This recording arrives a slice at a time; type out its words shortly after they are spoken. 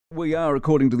We are,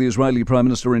 according to the Israeli Prime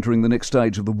Minister, entering the next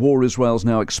stage of the war. Israel's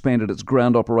now expanded its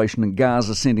ground operation in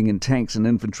Gaza, sending in tanks and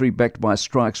infantry backed by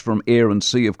strikes from air and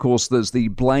sea. Of course, there's the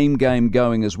blame game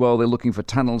going as well. They're looking for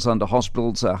tunnels under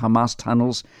hospitals, Hamas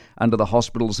tunnels under the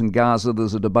hospitals in Gaza.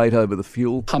 There's a debate over the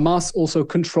fuel. Hamas also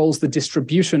controls the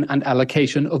distribution and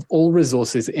allocation of all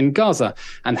resources in Gaza.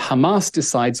 And Hamas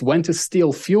decides when to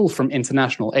steal fuel from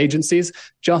international agencies,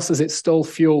 just as it stole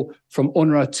fuel from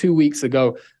UNRWA 2 weeks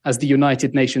ago, as the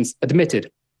United Nations admitted.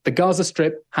 The Gaza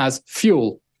Strip has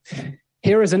fuel.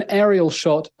 Here is an aerial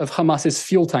shot of Hamas's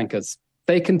fuel tankers.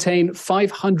 They contain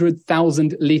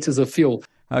 500,000 litres of fuel.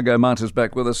 Haggai Matar's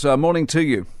back with us. Morning to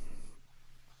you.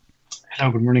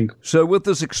 Hello, good morning. So with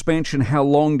this expansion, how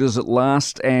long does it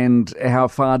last and how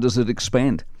far does it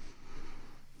expand?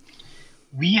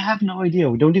 We have no idea.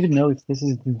 We don't even know if this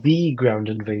is the ground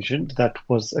invasion that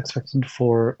was expected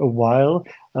for a while.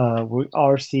 We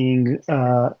are seeing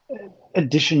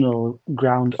additional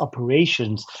ground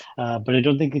operations, but I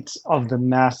don't think it's of the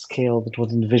mass scale that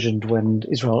was envisioned when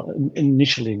Israel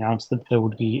initially announced that there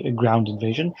would be a ground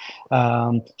invasion.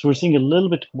 So we're seeing a little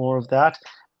bit more of that.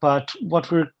 But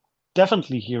what we're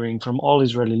definitely hearing from all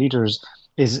Israeli leaders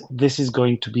is this is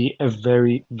going to be a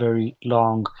very, very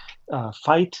long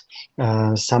fight.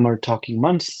 Some are talking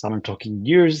months, some are talking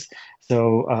years.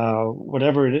 So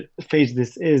whatever phase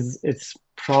this is, it's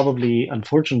probably,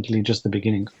 unfortunately, just the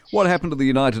beginning. What happened to the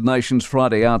United Nations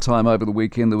Friday, our time over the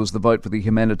weekend? There was the vote for the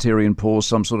humanitarian pause,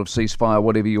 some sort of ceasefire,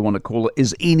 whatever you want to call it.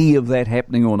 Is any of that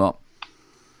happening or not?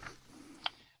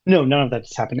 No, none of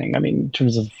that's happening. I mean, in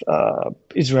terms of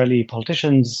Israeli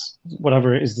politicians,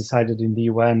 whatever is decided in the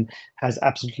UN has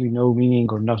absolutely no meaning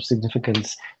or no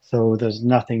significance. So there's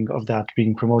nothing of that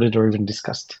being promoted or even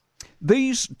discussed.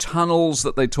 These tunnels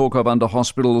that they talk of under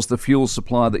hospitals, the fuel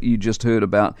supply that you just heard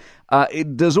about,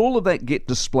 does all of that get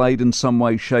displayed in some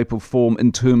way, shape or form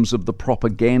in terms of the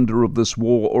propaganda of this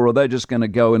war, or are they just going to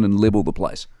go in and level the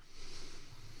place?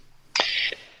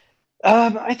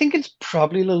 I think it's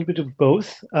probably a little bit of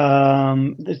both.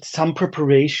 It's some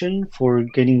preparation for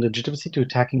gaining legitimacy to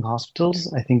attacking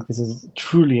hospitals. I think this is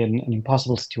truly an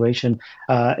impossible situation.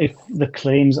 If the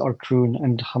claims are true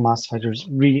and Hamas fighters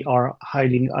really are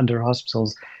hiding under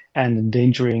hospitals and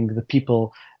endangering the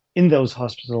people in those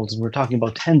hospitals, we're talking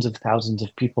about tens of thousands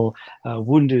of people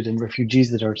wounded and refugees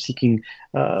that are seeking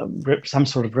some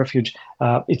sort of refuge.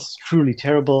 It's truly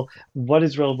terrible. What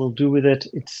Israel will do with it,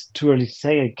 it's too early to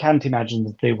say. I can't imagine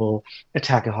that they will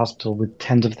attack a hospital with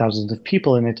tens of thousands of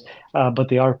people in it, but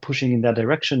they are pushing in that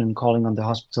direction and calling on the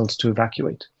hospitals to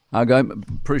evacuate. Haggai,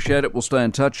 appreciate it. We'll stay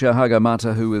in touch. Haggai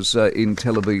Matar, who is in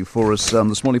Tel Aviv for us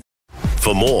this morning.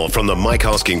 For more from the Mike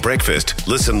Hosking Breakfast,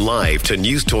 listen live to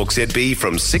News Talk ZB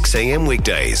from 6 a.m.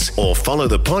 weekdays or follow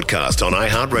the podcast on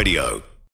iHeartRadio.